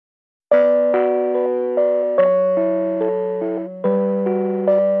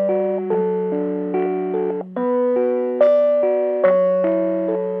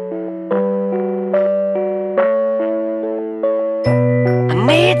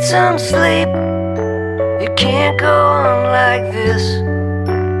need some sleep. It can't go on like this.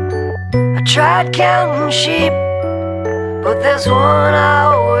 I tried counting sheep, but there's one I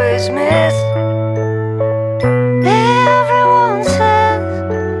always miss. Everyone says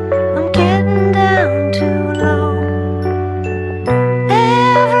I'm getting down too low.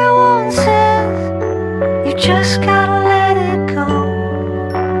 Everyone says you just gotta let it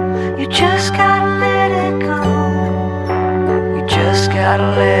go. You just gotta let it go. You just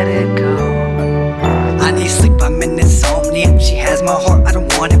gotta let it go. I need sleep, I'm in insomnia. She has my heart, I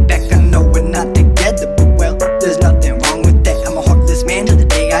don't want it back. I know we're not together, but well, there's nothing wrong with that. I'm a heartless man till the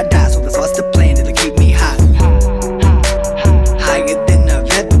day I die, so that's what's the plan, it'll keep me high. Higher than I've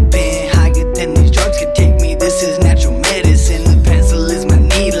ever been, higher than these drugs can take me. This is natural medicine, the pencil is my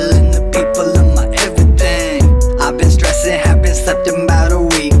needle, and the people are my everything. I've been stressing, haven't slept in about a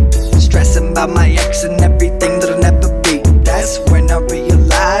week, stressing about my ex and everything that'll never be. That's when I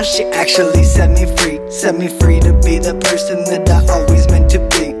realized she actually set me free. Set me free to be the person that I always meant to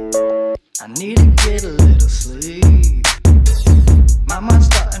be. I need to get a little sleep. My mind's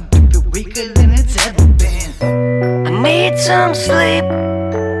starting to feel weaker than it's ever been. I need some sleep.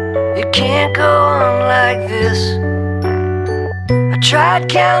 It can't go on like this. I tried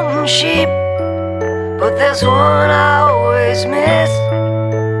counting sheep, but there's one I always miss.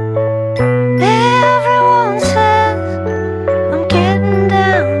 Everyone says I'm getting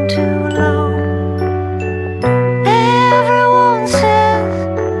down too low. Everyone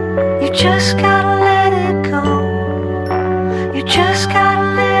says you just gotta let it go. You just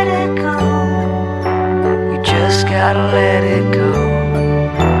gotta let it go. You just gotta let it go.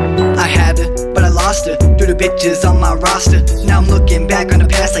 I had her, but I lost her through the bitches on my roster. Now I'm looking back on the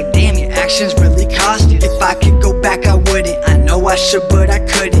past like damn, your actions really cost you. If I could go back I wouldn't. I know I should but I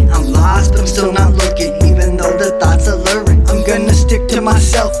couldn't. I'm lost but I'm still not looking, even though the thoughts are luring. I'm gonna stick to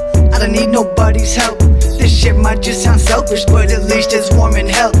myself, I don't need nobody's help. This shit might just sound selfish, but at least it's warm in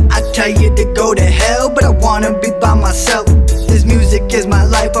hell. I tell you to go to hell, but I wanna be by myself. This music is my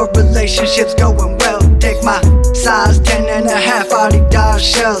life, our relationship's going well. Take my size 10.5 Adidas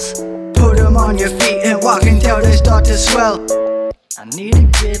shells, put them on your feet and walk until they start to swell. I need to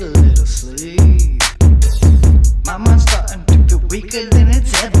get a little sleep. My mind's starting to feel weaker than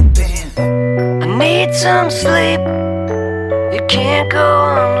it's ever been. I need some sleep. It can't go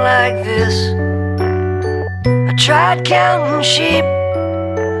on like this. I tried counting sheep,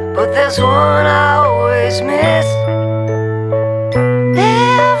 but there's one I always miss.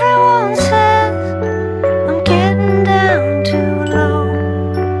 Everyone says I'm getting down too low.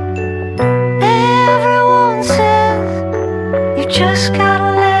 Everyone says you just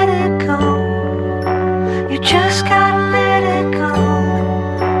gotta let it go. You just gotta